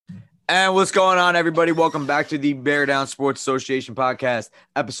And what's going on, everybody? Welcome back to the Bear Down Sports Association podcast,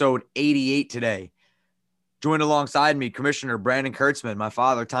 episode 88 today. Joined alongside me, Commissioner Brandon Kurtzman, my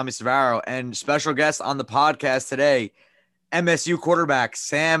father, Tommy Savaro, and special guest on the podcast today, MSU quarterback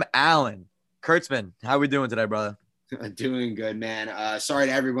Sam Allen. Kurtzman, how are we doing today, brother? Doing good, man. Sorry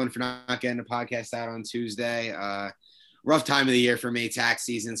to everyone for not getting the podcast out on Tuesday. Rough time of the year for me, tax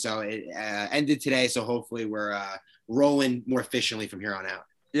season. So it ended today. So hopefully we're rolling more efficiently from here on out.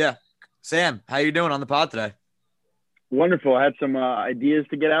 Yeah. Sam, how you doing on the pod today? Wonderful. I had some ideas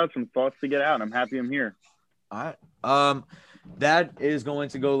to get out, some thoughts to get out. I'm happy I'm here. All right. That is going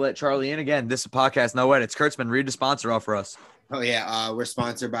to go let Charlie in again. This is a podcast. No way. It's Kurtzman. Read the sponsor off for us. Oh, yeah. We're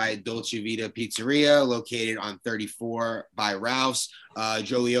sponsored by Dolce Vita Pizzeria, located on 34 by Ralph's.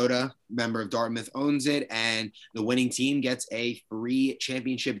 Joe Liotta, member of Dartmouth, owns it, and the winning team gets a free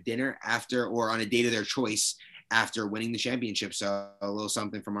championship dinner after or on a date of their choice after winning the championship. So a little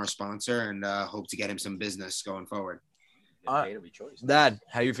something from our sponsor, and hope to get him some business going forward. Dad,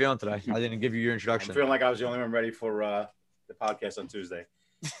 how you feeling today? I didn't give you your introduction. I'm feeling like I was the only one ready for the podcast on Tuesday.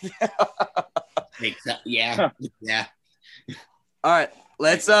 Yeah. All right,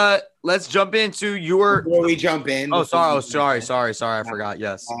 let's jump into your. Before we jump in. Oh, sorry. I forgot.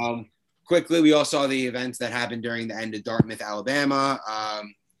 Yes. Quickly, we all saw the events that happened during the end of Dartmouth, Alabama.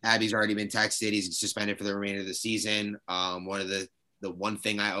 Abby's already been texted. He's suspended for the remainder of the season. One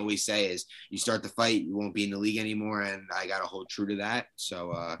thing I always say is you start the fight, you won't be in the league anymore. And I got to hold true to that.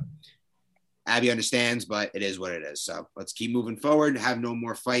 So Abby understands, but it is what it is. So let's keep moving forward. Have no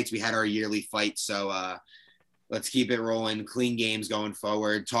more fights. We had our yearly fight. So let's keep it rolling. Clean games going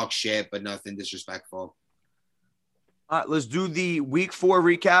forward. Talk shit, but nothing disrespectful. All right, let's do the week 4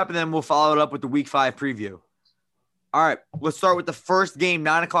 recap, and then we'll follow it up with the week 5 preview. All right, let's start with the first game,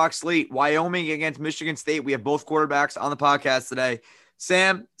 9 o'clock slate, Wyoming against Michigan State. We have both quarterbacks on the podcast today.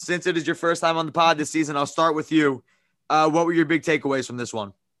 Sam, since it is your first time on the pod this season, I'll start with you. What were your big takeaways from this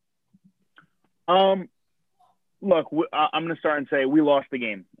one? Look, I'm going to start and say we lost the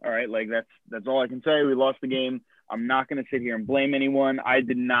game. All right, like that's all I can say. We lost the game. I'm not going to sit here and blame anyone. I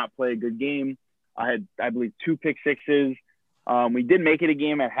did not play a good game. I had, I believe, 2 pick sixes. We did make it a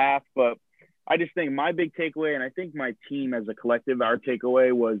game at half, but I just think my big takeaway, and I think my team as a collective, our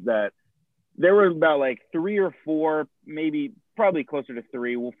takeaway was that there were about like 3 or 4, maybe probably closer to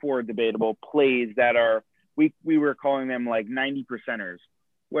 3, 4 debatable plays that are, we were calling them like 90%ers,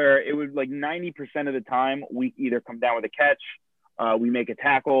 where it was like 90% of the time we either come down with a catch, we make a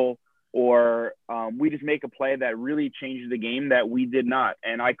tackle, or we just make a play that really changes the game that we did not.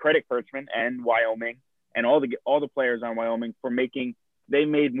 And I credit Kurtzman and Wyoming and all the players on Wyoming for they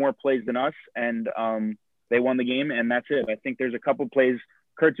made more plays than us, and they won the game, and that's it. I think there's a couple plays.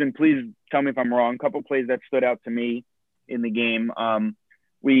 Kurtzman, please tell me if I'm wrong. A couple plays that stood out to me in the game.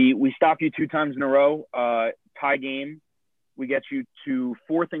 We stop you 2 times in a row, tie game. We get you to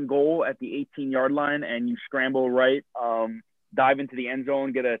 4th and goal at the 18-yard line, and you scramble right, dive into the end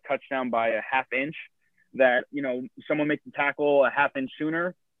zone, get a touchdown by a half inch. That, someone makes the tackle a half inch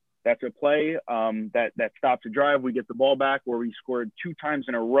sooner. That's a play that stops a drive. We get the ball back, where we scored 2 times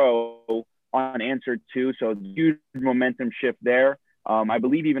in a row unanswered too. So huge momentum shift there. I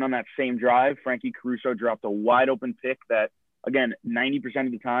believe even on that same drive, Frankie Caruso dropped a wide open pick that, again, 90%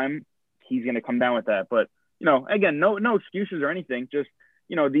 of the time he's going to come down with that. But, again, no excuses or anything. Just,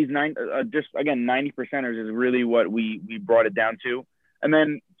 these 90%ers is really what we brought it down to. And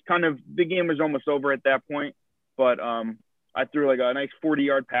then kind of the game was almost over at that point. But I threw like a nice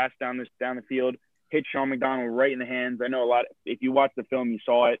 40-yard pass down the field, hit Sean McDonald right in the hands. I know if you watch the film, you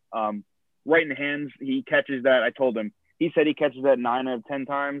saw it. Right in the hands, he catches that. I told him. He said he catches that 9 out of 10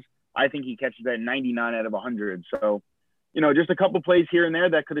 times. I think he catches that 99 out of 100. So, just a couple plays here and there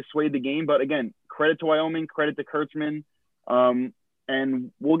that could have swayed the game. But, again, credit to Wyoming, credit to Kurtzman.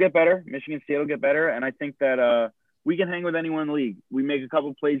 And we'll get better. Michigan State will get better. And I think that we can hang with anyone in the league. We make a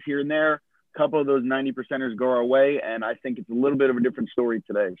couple plays here and there. A couple of those 90%ers go our way. And I think it's a little bit of a different story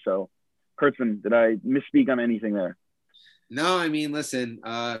today. So, Kurtzman, did I misspeak on anything there? No, I mean, listen,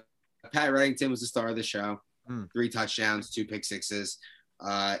 Pat Reddington was the star of the show. 3 touchdowns, 2 pick sixes.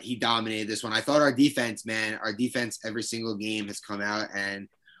 He dominated this one. I thought our defense every single game has come out, and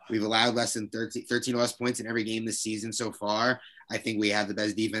we've allowed less than 13 less points in every game this season so far. I think we have the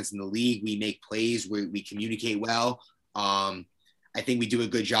best defense in the league. We make plays. We communicate well. I think we do a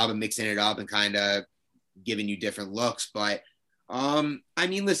good job of mixing it up and kind of giving you different looks. But, I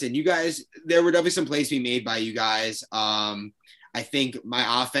mean, listen, you guys, there were definitely some plays to be made by you guys. I think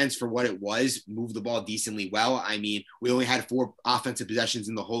my offense, for what it was, moved the ball decently well. I mean, we only had 4 offensive possessions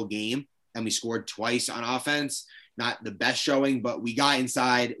in the whole game, and we scored twice on offense. not the best showing, but we got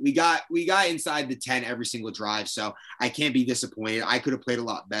inside. We got inside the 10 every single drive. So I can't be disappointed. I could have played a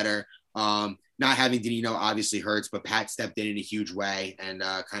lot better. Not having Danilo obviously hurts, but Pat stepped in a huge way and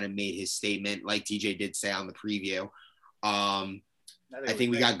kind of made his statement, like TJ did say on the preview. I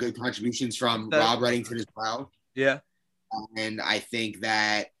think we got good contributions from Rob Reddington as well. Yeah. And I think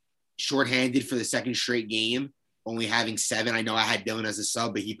that shorthanded for the second straight game, only having 7. I know I had Dylan as a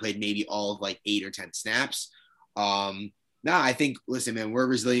sub, but he played maybe all of like 8 or 10 snaps. I think, listen, man, we're a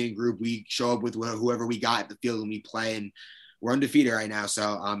resilient group. We show up with whoever we got at the field when we play, and we're undefeated right now.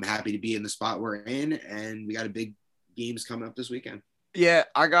 So I'm happy to be in the spot we're in, and we got a big games coming up this weekend. Yeah,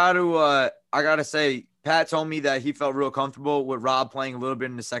 I gotta say, Pat told me that he felt real comfortable with Rob playing a little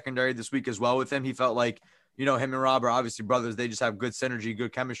bit in the secondary this week as well with him. He felt like, him and Rob are obviously brothers. They just have good synergy,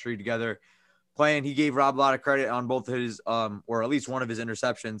 good chemistry together playing. He gave Rob a lot of credit on both of his, or at least one of his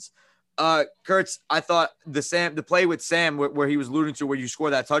interceptions. Kurtz, I thought the play with Sam where he was alluding to where you score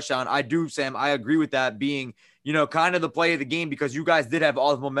that touchdown. Sam, I agree with that being, kind of the play of the game because you guys did have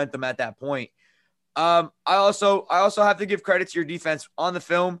all the momentum at that point. I also have to give credit to your defense on the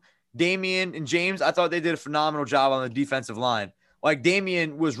film. Damian and James, I thought they did a phenomenal job on the defensive line. Like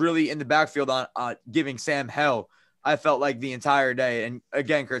Damian was really in the backfield on giving Sam hell, I felt like the entire day. And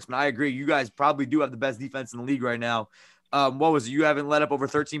again, Kurtzman, I agree. You guys probably do have the best defense in the league right now. What was it? You haven't let up over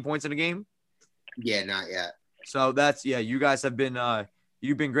 13 points in a game? Yeah, not yet. So you guys have been,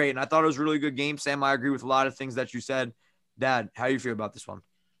 you've been great. And I thought it was a really good game. Sam, I agree with a lot of things that you said. Dad, how do you feel about this one?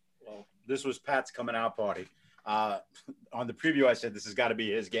 Well, this was Pat's coming out party. On the preview, I said this has got to be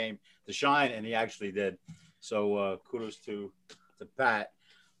his game to shine, and he actually did. So kudos to Pat.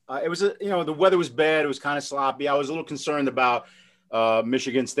 It was the weather was bad. It was kind of sloppy. I was a little concerned about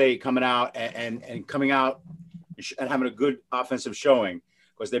Michigan State coming out and coming out and having a good offensive showing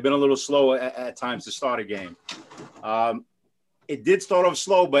because they've been a little slow at times to start a game. It did start off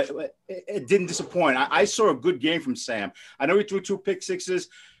slow, but it didn't disappoint. I saw a good game from Sam. I know he threw 2 pick sixes,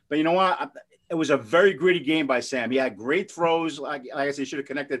 but you know what? It was a very gritty game by Sam. He had great throws. Like I said, he should have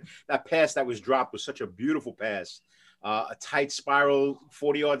connected. That pass that was dropped was such a beautiful pass. A tight spiral,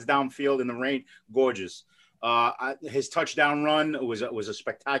 40 yards downfield in the rain. Gorgeous. His touchdown run was a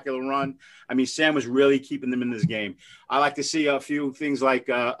spectacular run. I mean, Sam was really keeping them in this game. I like to see a few things like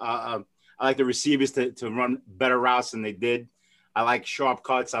I like the receivers to run better routes than they did. I like sharp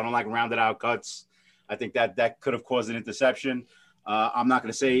cuts. I don't like rounded out cuts. I think that could have caused an interception. I'm not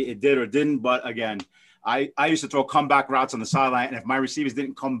going to say it did or didn't, but again, I used to throw comeback routes on the sideline, and if my receivers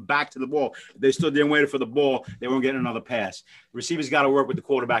didn't come back to the ball, they stood there and waited for the ball, they weren't getting another pass. Receivers got to work with the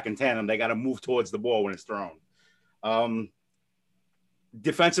quarterback in tandem. They got to move towards the ball when it's thrown.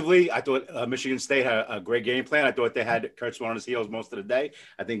 Defensively, I thought Michigan State had a great game plan. I thought they had Kurtzman on his heels most of the day.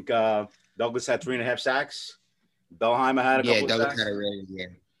 I think Douglas had 3.5 sacks. Bellheimer had a couple of Douglas sacks. had a really good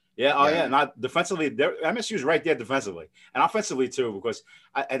game. Yeah, not defensively. MSU's right there defensively and offensively too, because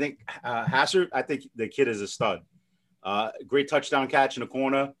I think Hassard. I think the kid is a stud. Great touchdown catch in the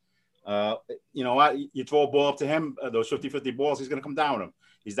corner. You know what? You throw a ball up to him, those 50-50 balls, he's going to come down with him.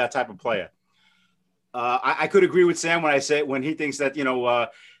 He's that type of player. I could agree with Sam when he thinks that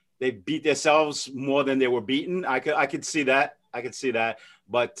they beat themselves more than they were beaten. I could see that.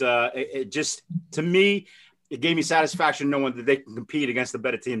 But it just, to me, it gave me satisfaction knowing that they can compete against the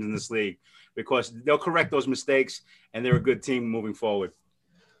better teams in this league because they'll correct those mistakes and they're a good team moving forward.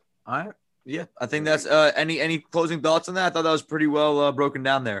 All right. Yeah, I think that's any closing thoughts on that? I thought that was pretty well broken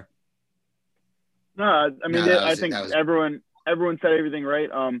down there. No, I mean, I think everyone said everything right.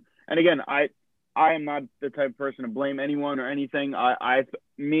 And again, I am not the type of person to blame anyone or anything. I'm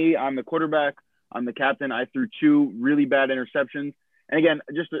the quarterback. I'm the captain. I threw 2 really bad interceptions. And again,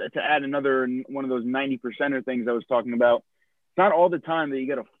 just to add another one of those 90%er things I was talking about, it's not all the time that you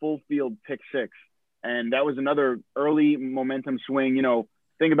get a full field pick 6. And that was another early momentum swing.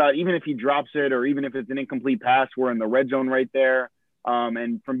 Think about even if he drops it or even if it's an incomplete pass, we're in the red zone right there.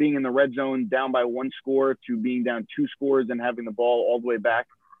 And from being in the red zone down by 1 score to being down 2 scores and having the ball all the way back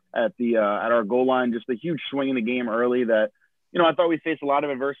at our goal line, just a huge swing in the game early that, I thought we faced a lot of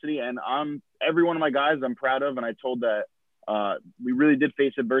adversity. And every one of my guys I'm proud of. And I told that we really did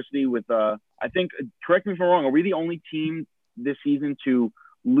face adversity with, I think, correct me if I'm wrong, are we the only team this season to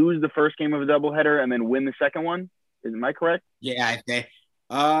lose the first game of a doubleheader and then win the second one? Am I correct? Yeah, I think.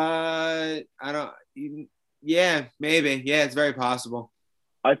 I don't even. Yeah, maybe. Yeah, it's very possible.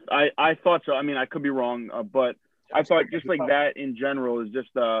 I thought so. I mean, I could be wrong, but I thought just like that in general is just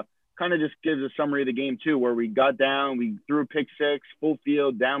kind of just gives a summary of the game too, where we got down, we threw a pick 6, full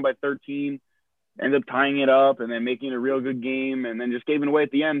field, down by 13, ended up tying it up and then making it a real good game and then just gave it away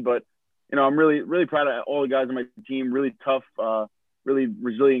at the end. But I'm really, really proud of all the guys on my team. Really tough, really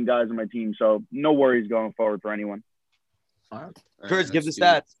resilient guys on my team. So no worries going forward for anyone. All right. Chris, give the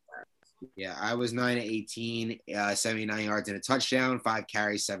stats. Yeah, I was 9 of 18, 79 yards and a touchdown, 5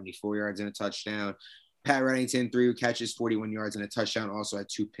 carries, 74 yards and a touchdown. Pat Reddington, 3 catches, 41 yards and a touchdown. Also had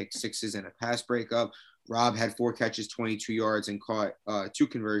 2 pick sixes and a pass breakup. Rob had 4 catches, 22 yards and caught 2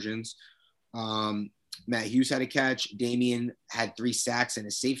 conversions. Matt Hughes had a catch. Damian had 3 sacks and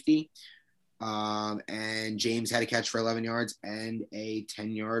a safety. And James had a catch for 11 yards and a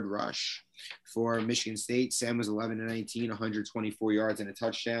 10-yard rush. For Michigan State, Sam was 11 of 19, 124 yards and a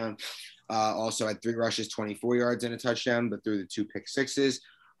touchdown. Also had 3 rushes, 24 yards and a touchdown, but threw the 2 pick sixes.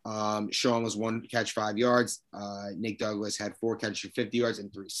 Sean was 1 catch, 5 yards. Nick Douglas had 4 catches, 50 yards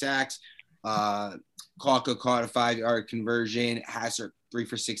and 3 sacks. Kalka caught a 5-yard conversion. Hasser 3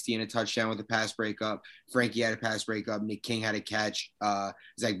 for 60 and a touchdown with a pass breakup. Frankie had a pass breakup. Nick King had a catch.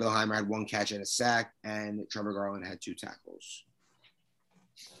 Zach Billheimer had 1 catch and a sack, and Trevor Garland had 2 tackles.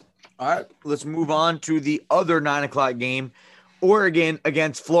 All right, let's move on to the other 9 o'clock game, Oregon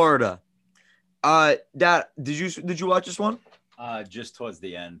against Florida. Dad, did you watch this one? Just towards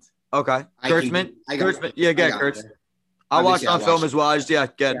the end. Okay, Kurtzman. Yeah, get Kurtz. I watched on film as well. I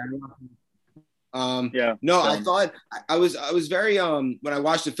just get. No, I thought I was very when I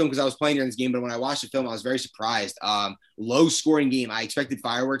watched the film, because I was playing during this game, but when I watched the film, I was very surprised. Low scoring game. I expected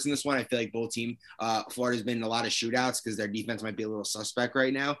fireworks in this one. I feel like both team Florida's been in a lot of shootouts because their defense might be a little suspect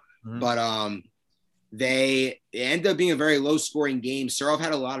right now. Mm-hmm. But they end up being a very low scoring game. Surov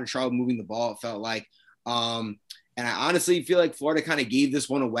had a lot of trouble moving the ball, it felt like. And I honestly feel like Florida kind of gave this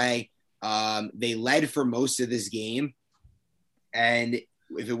one away. They led for most of this game. And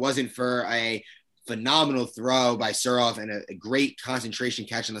if it wasn't for a phenomenal throw by Surov and a great concentration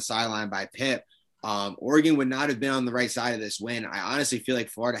catch on the sideline by Pip, Oregon would not have been on the right side of this win. I honestly feel like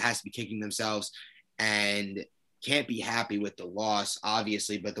Florida has to be kicking themselves and can't be happy with the loss,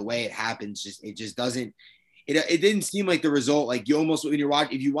 obviously, but the way it happens, it just doesn't. It didn't seem like the result. Like you almost, when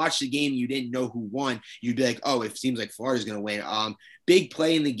if you watch the game, you didn't know who won, you'd be like, oh, it seems like Florida's going to win. Big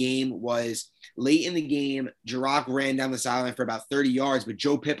play in the game was late in the game. Jirac ran down the sideline for about 30 yards, but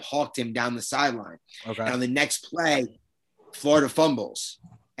Joe Pip hawked him down the sideline. Okay. And on the next play, Florida fumbles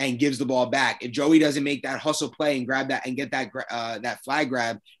and gives the ball back. If Joey doesn't make that hustle play and grab that and get that flag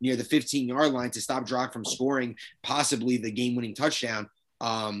grab near the 15-yard line to stop Jirac from scoring possibly the game-winning touchdown,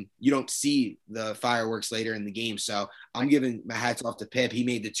 you don't see the fireworks later in the game. So I'm giving my hats off to Pip. He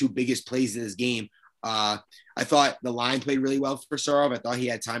made the 2 biggest plays of this game. I thought the line played really well for Surov. I thought he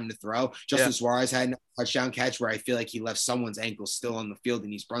had time to throw. Justin Suarez had a touchdown catch where I feel like he left someone's ankle still on the field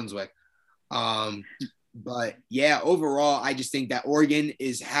in East Brunswick. But yeah, overall, I just think that Oregon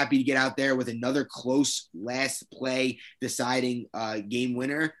is happy to get out there with another close last play deciding game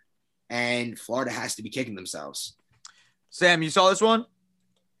winner, and Florida has to be kicking themselves. Sam, you saw this one?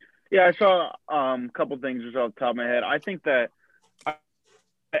 Yeah, I saw a couple things just off the top of my head. I think that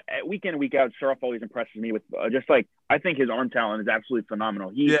week in, week out, Surf always impresses me with I think his arm talent is absolutely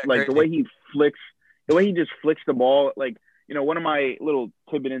phenomenal. The way he just flicks the ball. Like, one of my little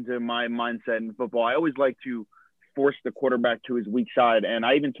tidbit into my mindset in football, I always like to force the quarterback to his weak side. And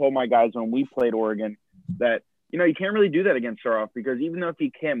I even told my guys when we played Oregon that, you can't really do that against Surf, because even though if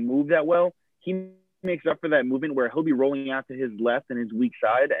he can't move that well, he makes up for that movement where he'll be rolling out to his left and his weak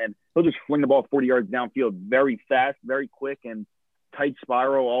side, and he'll just fling the ball 40 yards downfield very fast, very quick, and tight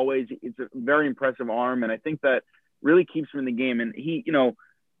spiral always. It's a very impressive arm, and I think that really keeps him in the game. And he,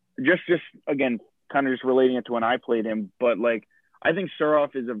 just again, kind of just relating it to when I played him, but I think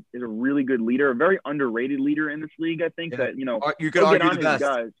Surov is a really good leader, a very underrated leader in this league. I think that, you could argue the best.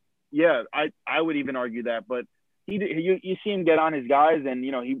 Guys. Yeah, I would even argue that, but you see him get on his guys, and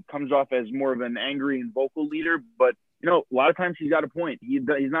he comes off as more of an angry and vocal leader. But a lot of times he's got a point. He's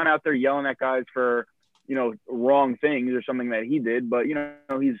not out there yelling at guys for wrong things or something that he did. But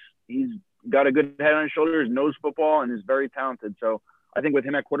he's got a good head on his shoulders, knows football, and is very talented. So I think with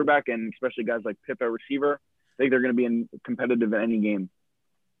him at quarterback, and especially guys like Pip at receiver, I think they're going to be competitive in any game.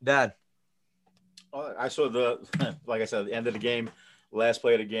 Dad, I saw like I said, at the end of the game. Last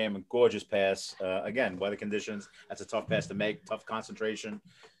play of the game, a gorgeous pass. Again, weather conditions, that's a tough pass to make, tough concentration.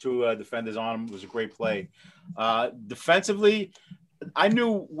 2 defenders on him. It was a great play. Defensively, I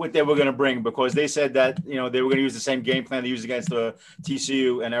knew what they were going to bring, because they said that, they were going to use the same game plan they used against the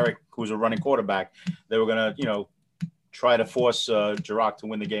TCU and Eric, who's a running quarterback. They were going to, try to force Jirac to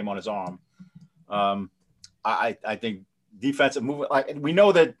win the game on his arm. I think defensive movement, we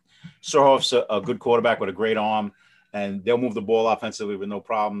know that Surov's a good quarterback with a great arm. and they'll move the ball offensively with no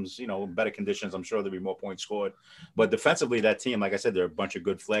problems. Better conditions. I'm sure there'll be more points scored. But defensively, that team, like I said, they're a bunch of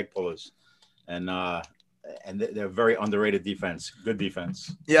good flag pullers, and they're very underrated defense. Good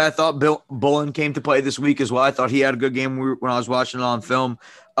defense. Yeah, I thought Bill Bullen came to play this week as well. I thought he had a good game when I was watching it on film.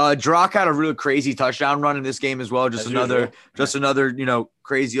 Drock had a really crazy touchdown run in this game as well. Just another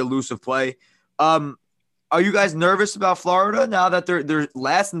crazy elusive play. Are you guys nervous about Florida now that they're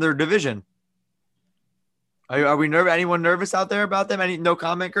last in their division? Are we nervous? Anyone nervous out there about them? No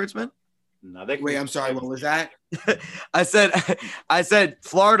comment, Kurtzman? No, Wait, I'm sorry. What was that? I said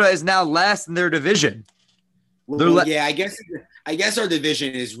Florida is now last in their division. Well, yeah, I guess our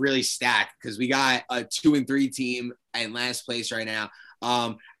division is really stacked because we got a 2-3 team in last place right now.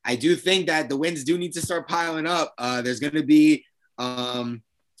 I do think that the wins do need to start piling up. There's going to be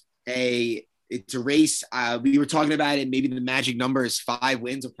it's a race. We were talking about it. Maybe the magic number is 5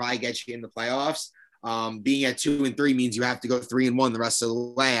 wins will probably get you in the playoffs. Being at 2-3 means you have to go 3-1 the rest of the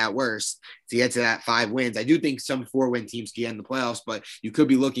way at worst to get to that 5 wins. I do think some 4-win teams can get in the playoffs, but you could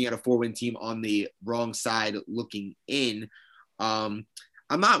be looking at a 4-win team on the wrong side looking in. I'm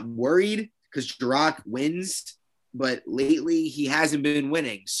not worried because Drock wins, but lately he hasn't been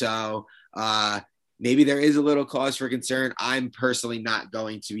winning. So maybe there is a little cause for concern. I'm personally not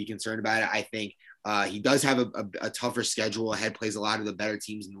going to be concerned about it. I think he does have a tougher schedule ahead, plays a lot of the better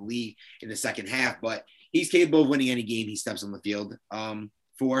teams in the league in the second half, but he's capable of winning any game he steps on the field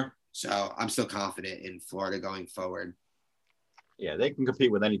for. So I'm still confident in Florida going forward. Yeah, they can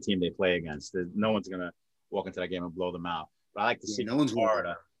compete with any team they play against. No one's going to walk into that game and blow them out. But I like to see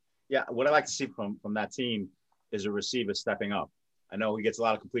Florida. Yeah, what I like to see from that team is a receiver stepping up. I know he gets a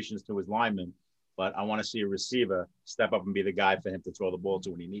lot of completions to his linemen, but I want to see a receiver step up and be the guy for him to throw the ball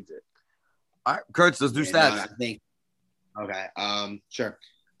to when he needs it. All right, Kurtz, let's do stats. Sure.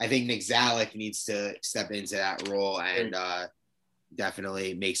 I think Nick Zalek needs to step into that role and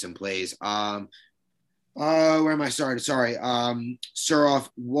definitely make some plays. Where am I starting? Sorry. Suroff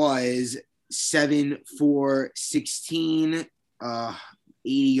was 7 for 16, 80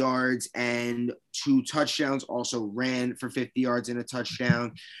 yards and 2 touchdowns. Also ran for 50 yards and a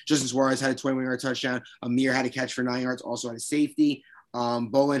touchdown. Justin Suarez had a 21-yard touchdown. Amir had a catch for 9 yards, also had a safety.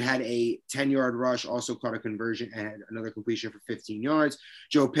 Bolin had a 10-yard rush, also caught a conversion and had another completion for 15 yards.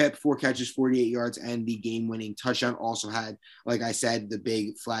 Joe Pip, 4 catches, 48 yards, and the game-winning touchdown. Also had, like I said, the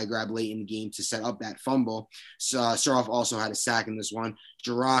big flag grab late in the game to set up that fumble. Suroff also had a sack in this one.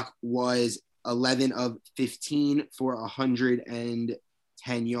 Drock was 11 of 15 for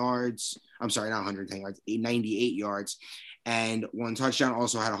 110 yards. I'm sorry, not 110 yards, 98 yards. And 1 touchdown,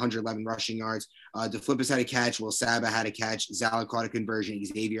 also had 111 rushing yards. DeFlippis had a catch. Will Saba had a catch. Zala caught a conversion.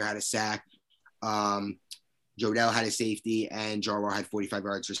 Xavier had a sack. Jodell had a safety. And Jarwar had 45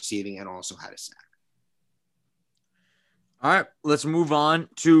 yards receiving and also had a sack. All right, let's move on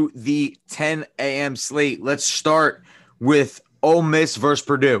to the 10 a.m. slate. Let's start with Ole Miss versus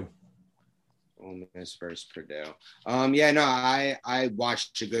Purdue. Ole Miss versus Purdue. I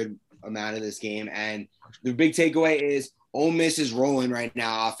watched a good amount of this game. And the big takeaway is Ole Miss is rolling right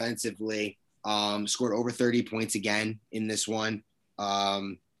now offensively. Scored over 30 points again in this one.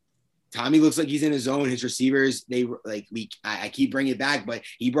 Tommy looks like he's in his zone. His receivers, I keep bringing it back, but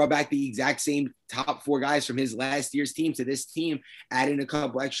he brought back the exact same top 4 guys from his last year's team to this team, adding a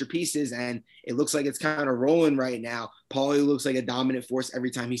couple extra pieces, and it looks like it's kind of rolling right now. Paulie looks like a dominant force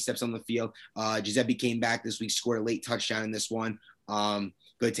every time he steps on the field. Giuseppe came back this week, scored a late touchdown in this one.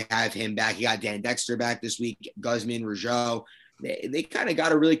 Good to have him back. He got Dan Dexter back this week, Guzman, Rougeau. They kind of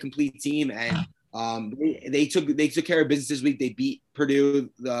got a really complete team, and they took care of business this week. They beat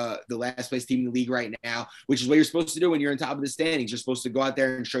Purdue, the last place team in the league right now, which is what you're supposed to do when you're on top of the standings. You're supposed to go out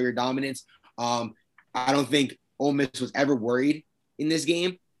there and show your dominance. I don't think Ole Miss was ever worried in this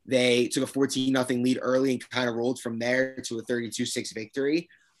game. They took a 14-0 lead early and kind of rolled from there to a 32-6 victory.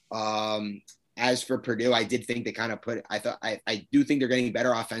 As for Purdue, I did think they kind of I do think they're getting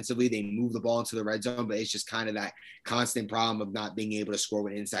better offensively. They move the ball into the red zone, but it's just kind of that constant problem of not being able to score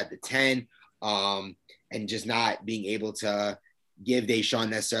when inside the 10, and just not being able to give Deshaun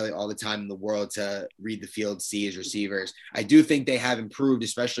necessarily all the time in the world to read the field, see his receivers. I do think they have improved,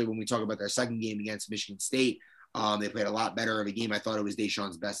 especially when we talk about their second game against Michigan State. They played a lot better of a game. I thought it was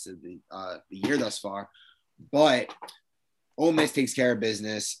Deshaun's best of the year thus far, but Ole Miss takes care of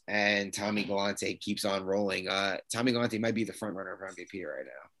business, and Tommy Galante keeps on rolling. Tommy Galante might be the front runner for MVP right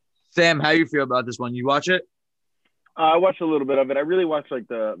now. Sam, how you feel about this one? You watch it? I watched a little bit of it. I really watched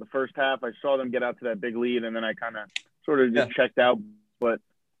the first half. I saw them get out to that big lead, and then I kind of sort of just checked out. But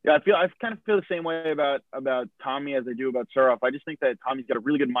Yeah, I kind of feel the same way about Tommy as I do about Surhoff. I just think that Tommy's got a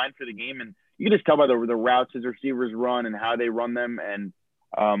really good mind for the game, and you can just tell by the routes his receivers run and how they run them, and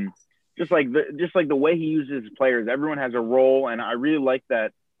just like the way he uses his players. Everyone has a role, and I really like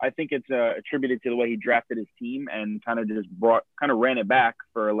that. I think it's attributed to the way he drafted his team and kind of ran it back,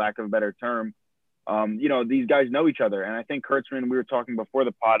 for a lack of a better term. These guys know each other, and I think Kurtzman. We were talking before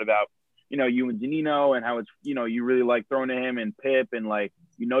the pod about you and Danilo and how it's you really like throwing to him and Pip and like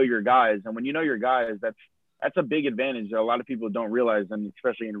your guys, and when your guys, that's a big advantage that a lot of people don't realize, and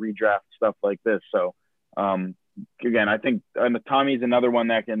especially in redraft stuff like this. So again, I think Tommy's another one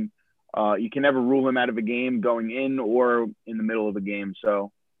that can you can never rule him out of a game going in or in the middle of a game.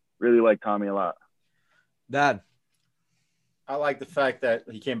 So really like Tommy a lot. Dad. I like the fact that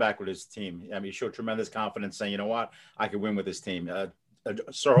he came back with his team. I mean, he showed tremendous confidence, saying, "You know what, I can win with this team."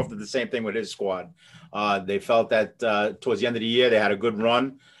 Surhoff did the same thing with his squad. They felt that towards the end of the year, they had a good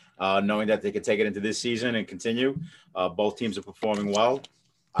run, knowing that they could take it into this season and continue. Both teams are performing well.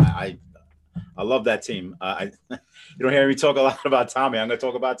 I love that team. You don't hear me talk a lot about Tommy. I'm going to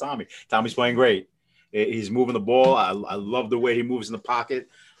talk about Tommy. Tommy's playing great. He's moving the ball. I love the way he moves in the pocket.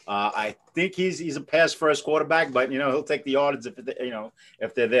 I think he's a pass first quarterback, but he'll take the yardage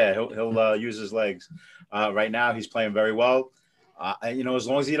if they're there. He'll use his legs. Right now, he's playing very well. As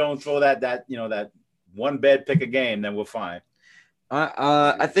long as you don't throw that one bad pick a game, then we're fine.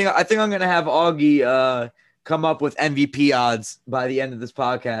 I think I'm gonna have Augie come up with MVP odds by the end of this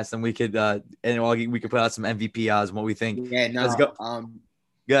podcast, and we could Augie, we could put out some MVP odds and what we think. Yeah, no. Let's go.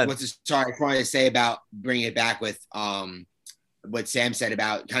 Good. Sorry, I wanted to say about bringing it back with what Sam said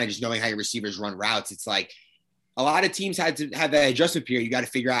about kind of just knowing how your receivers run routes. It's like a lot of teams had to have that adjustment period. You got to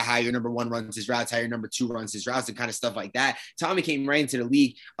figure out how your number one runs his routes, how your number two runs his routes, and kind of stuff like that. Tommy came right into the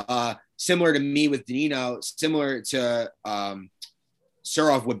league, similar to me with Danilo, similar to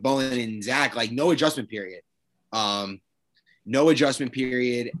Surhoff with Bowen and Zach, like no adjustment period. No adjustment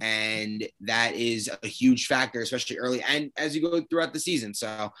period, and that is a huge factor, especially early and as you go throughout the season.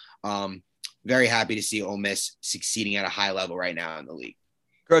 So very happy to see Ole Miss succeeding at a high level right now in the league.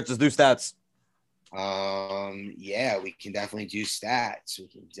 Kurt, let's do stats. Yeah, we can definitely do stats. We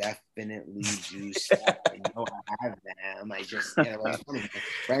can definitely do stats. I know I have them. I just right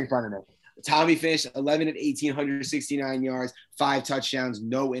in front of me. Tommy finished 11 of 18, 169 yards, 5 touchdowns,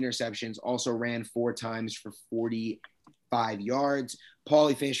 no interceptions. Also ran 4 times for 45 yards.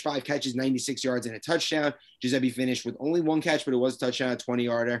 Paulie finished 5 catches, 96 yards, and a touchdown. Giuseppe finished with only 1 catch, but it was a touchdown, a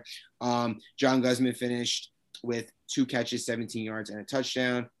 20-yarder. John Guzman finished with 2 catches, 17 yards, and a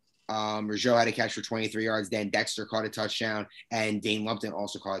touchdown. Rougeau had a catch for 23 yards. Dan Dexter caught a touchdown, and Dane Lumpton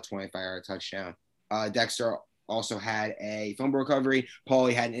also caught a 25-yard touchdown. Dexter also had a fumble recovery.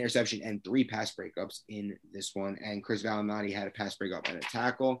 Paulie had an interception and 3 pass breakups in this one, and Chris Valinati had a pass breakup and a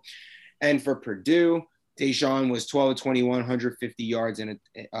tackle. And for Purdue, Deshaun was 12 of 21, 150 yards and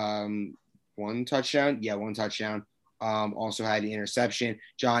 1 touchdown. Yeah, 1 touchdown. Also had an interception.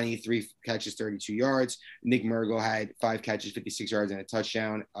 Johnny, 3 catches, 32 yards. Nick Mergel had 5 catches, 56 yards, and a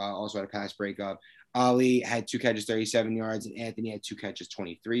touchdown. Also had a pass breakup. Ali had 2 catches, 37 yards, and Anthony had 2 catches,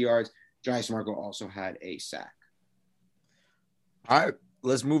 23 yards. Johnny Smarco also had a sack. All right,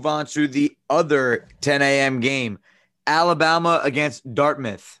 let's move on to the other 10 a.m. game. Alabama against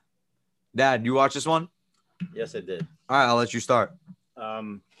Dartmouth. Dad, you watch this one? Yes, I did. All right, I'll let you start.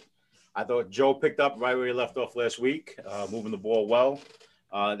 I thought Joe picked up right where he left off last week, moving the ball well.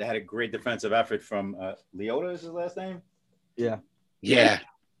 They had a great defensive effort from Leota is his last name? Yeah.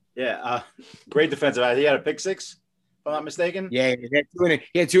 Yeah. Great defensive effort. He had a pick 6, if I'm not mistaken. Yeah,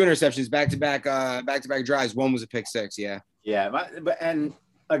 he had 2 interceptions, back-to-back drives. 1 was a pick 6, yeah. Yeah, and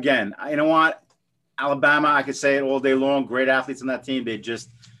again, you know what? Alabama, I could say it all day long. Great athletes on that team. They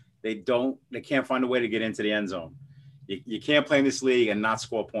can't find a way to get into the end zone. You can't play in this league and not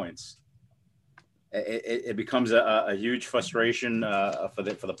score points. It becomes a huge frustration for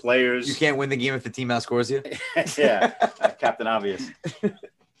the players. You can't win the game if the team outscores you. Yeah, Captain Obvious.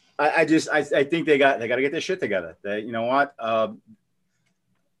 I think they got to get their shit together. You know what?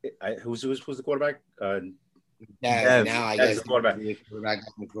 Who's the quarterback? Now I guess the quarterback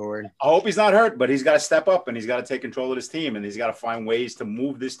going forward. I hope he's not hurt, but he's got to step up and he's got to take control of this team, and he's got to find ways to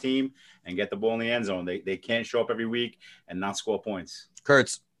move this team and get the ball in the end zone. They can't show up every week and not score points.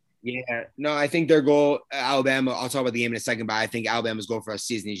 Kurtz. Yeah, no, I think their goal, Alabama, I'll talk about the game in a second, but I think Alabama's goal for a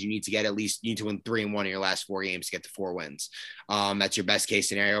season is you need to win 3 and 1 in your last 4 games to get to 4 wins. That's your best case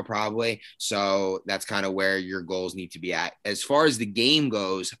scenario probably. So that's kind of where your goals need to be at. As far as the game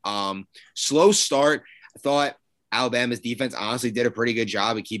goes, slow start. I thought Alabama's defense honestly did a pretty good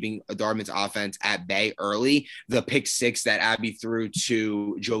job of keeping Dartmouth's offense at bay early. The pick six that Abby threw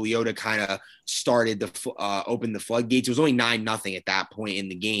to Joe Leota kind of started to open the floodgates. It was only 9-0 at that point in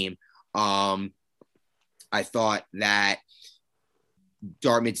the game. I thought that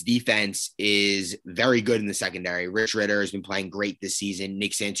Dartmouth's defense is very good in the secondary. Rich Ritter has been playing great this season.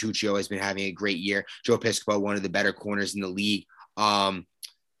 Nick Santuccio has been having a great year. Joe Piscopo, one of the better corners in the league.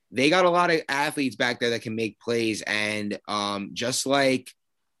 They got a lot of athletes back there that can make plays. And just like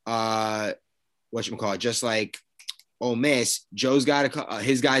just like Ole Miss, Joe's got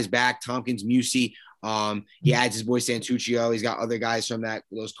his guys back, Tompkins, Musey. He adds his boy Santuccio. He's got other guys from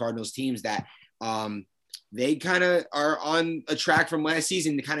those Cardinals teams that they kind of are on a track from last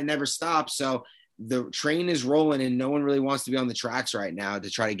season to kind of never stop. So the train is rolling and no one really wants to be on the tracks right now to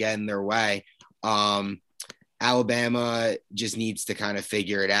try to get in their way. Alabama just needs to kind of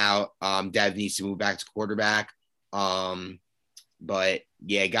figure it out. Dev needs to move back to quarterback. But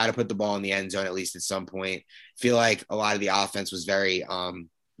yeah, got to put the ball in the end zone at least at some point. Feel like a lot of the offense was very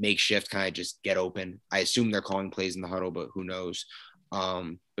makeshift, kind of just get open. I assume they're calling plays in the huddle, but who knows?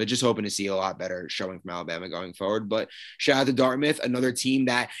 But just hoping to see a lot better showing from Alabama going forward. But shout out to Dartmouth, another team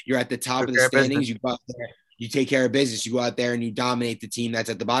that you're at the top of the standings. You go out there, you take care of business. You go out there and you dominate the team that's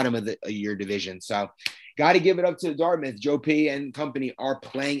at the bottom of your division. So got to give it up to Dartmouth. Joe P and company are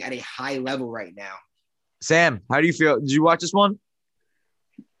playing at a high level right now. Sam, how do you feel? Did you watch this one?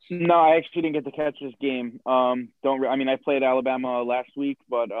 No, I actually didn't get to catch this game. I played Alabama last week,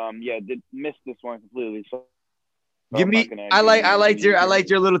 but did miss this one completely. So give me. I liked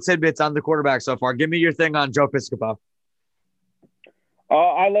your little tidbits on the quarterback so far. Give me your thing on Joe Piscopo.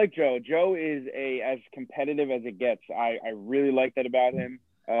 I like Joe. Joe is as competitive as it gets. I really like that about him.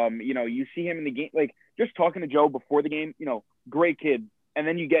 You see him in the game, like just talking to Joe before the game. Great kid, and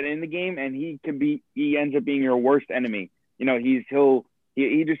then you get in the game, and he ends up being your worst enemy.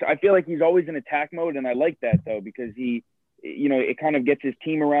 I feel like he's always in attack mode, and I like that though because it kind of gets his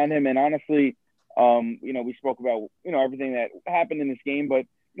team around him. And honestly, we spoke about everything that happened in this game, but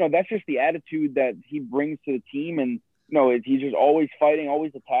that's just the attitude that he brings to the team, and he's just always fighting,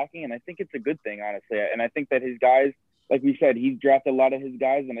 always attacking, and I think it's a good thing, honestly. And I think that his guys, like we said, he's drafted a lot of his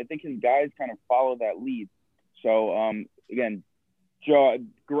guys, and I think his guys kind of follow that lead. So again, Joe,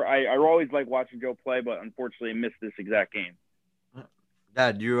 I always like watching Joe play, but unfortunately missed this exact game.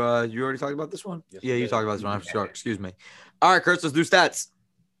 Dad, you already talked about this one? Yes, yeah, you talked about this one. I'm sure. Excuse me. All right, Kurtz, let's do stats.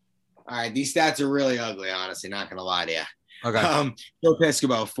 All right, these stats are really ugly, honestly. Not gonna lie to you. Okay. Joe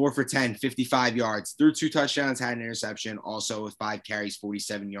Piscopo, 4 for 10, 55 yards, threw 2 touchdowns, had an interception, also with 5 carries,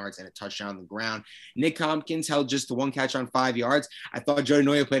 47 yards, and a touchdown on the ground. Nick Tompkins held just the 1 catch on 5 yards. I thought Joe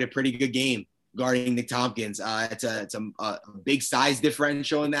Noya played a pretty good game guarding Nick Tompkins. It's a big size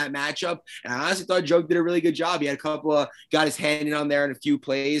differential in that matchup. And I honestly thought Joe did a really good job. He had got his hand in on there in a few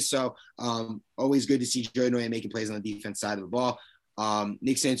plays. So always good to see Joe Noya making plays on the defense side of the ball.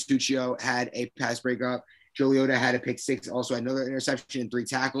 Nick Santuccio had a pass breakup. Joe Leota had a pick 6, also another interception and 3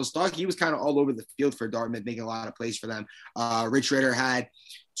 tackles. Thought he was kind of all over the field for Dartmouth, making a lot of plays for them. Rich Ritter had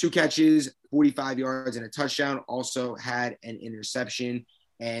 2 catches, 45 yards, and a touchdown. Also had an interception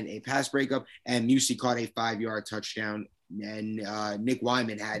and a pass breakup. And Musey caught a 5-yard touchdown. And Nick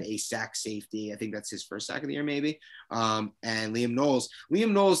Wyman had a sack safety. I think that's his first sack of the year, maybe. And Liam Knowles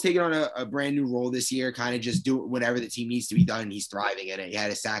taking on a brand new role this year, kind of just do whatever the team needs to be done. He's thriving in it. He had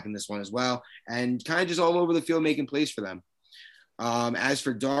a sack in this one as well, and kind of just all over the field making plays for them. As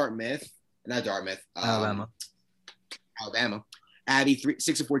for Alabama. Abby,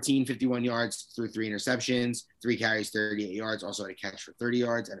 6 of 14, 51 yards, threw 3 interceptions, 3 carries, 38 yards. Also had a catch for 30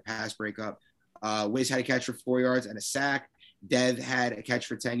 yards and a pass breakup. Wiz had a catch for 4 yards and a sack. Dev had a catch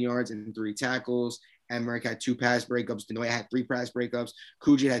for 10 yards and 3 tackles. Emmerich had 2 pass breakups. Denoya had 3 pass breakups.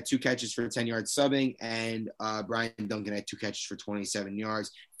 Kujit had 2 catches for 10 yards subbing. And Brian Duncan had 2 catches for 27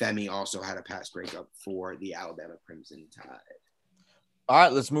 yards. Femi also had a pass breakup for the Alabama Crimson Tide. All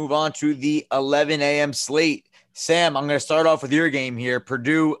right, let's move on to the 11 a.m. slate. Sam, I'm going to start off with your game here.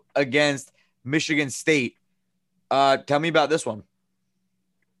 Purdue against Michigan State. Tell me about this one.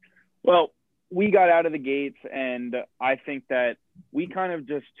 Well, we got out of the gates, and I think that we kind of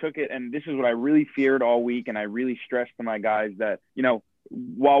just took it, and this is what I really feared all week, and I really stressed to my guys that,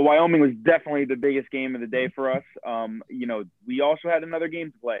 while Wyoming was definitely the biggest game of the day for us, we also had another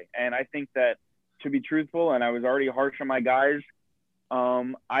game to play. And I think that, to be truthful, and I was already harsh on my guys,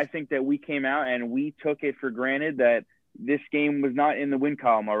 I think that we came out and we took it for granted that this game was not in the win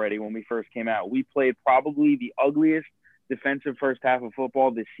column already when we first came out. We played probably the ugliest defensive first half of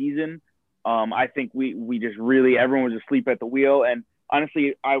football this season. I think we just really, everyone was asleep at the wheel. And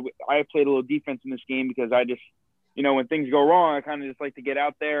honestly, I played a little defense in this game because you know, when things go wrong, I kind of just like to get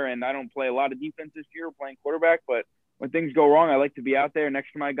out there, and I don't play a lot of defense this year playing quarterback, but when things go wrong, I like to be out there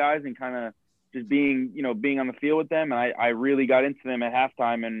next to my guys and kind of just being on the field with them. And I really got into them at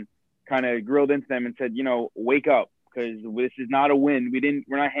halftime and kind of grilled into them and said, you know, wake up, because this is not a win.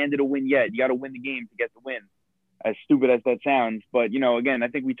 We're not handed a win yet. You got to win the game to get the win, as stupid as that sounds. But, you know, again, I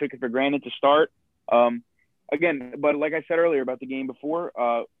think we took it for granted to start. Again, but like I said earlier about the game before,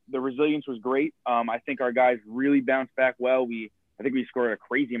 the resilience was great. I think our guys really bounced back well. I think we scored a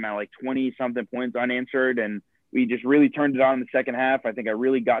crazy amount, like 20-something points unanswered, and we just really turned it on in the second half. I think I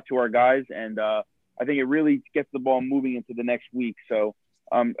really got to our guys, and I think it really gets the ball moving into the next week. So,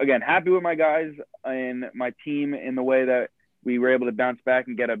 again, happy with my guys and my team in the way that we were able to bounce back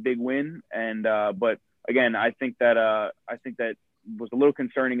and get a big win. And but again, I think that was a little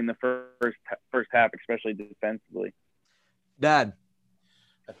concerning in the first half, especially defensively. Dad,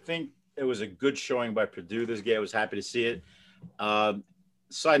 I think it was a good showing by Purdue this game. I was happy to see it.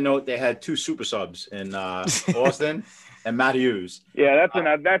 Side note: they had 2 super subs in Austin and Matt Hughes. Yeah, that's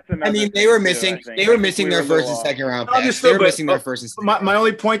another. I mean, they were missing their first and second round picks. They were missing their first and second. My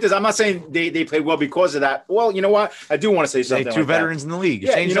only point is, I'm not saying they played well because of that. Well, you know what? I do want to say something. They 2 veterans in the league.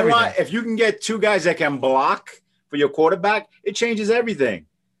 Yeah, you know what? If you can get 2 guys that can block for your quarterback, it changes everything.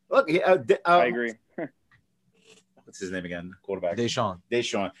 Look, I agree. What's his name again? Quarterback. Deshaun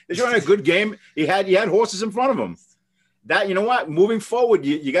had a good game. He had horses in front of him. That, you know what? Moving forward,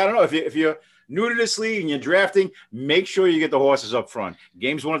 you got to know if you're new to this league and you're drafting, make sure you get the horses up front.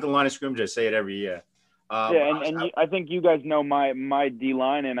 Games won at the line of scrimmage. I say it every year. I think you guys know my D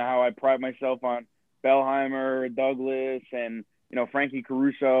line and how I pride myself on Bellheimer, Douglas, and Frankie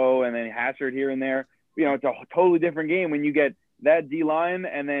Caruso, and then Hassard here and there. It's a totally different game when you get that D line,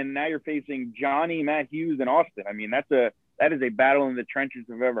 and then now you're facing Johnny, Matt Hughes, and Austin. I mean, that is a battle in the trenches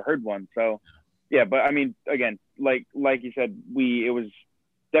if I've ever heard one. So, yeah, but I mean, again, like you said, it was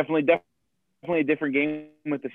definitely a different game with the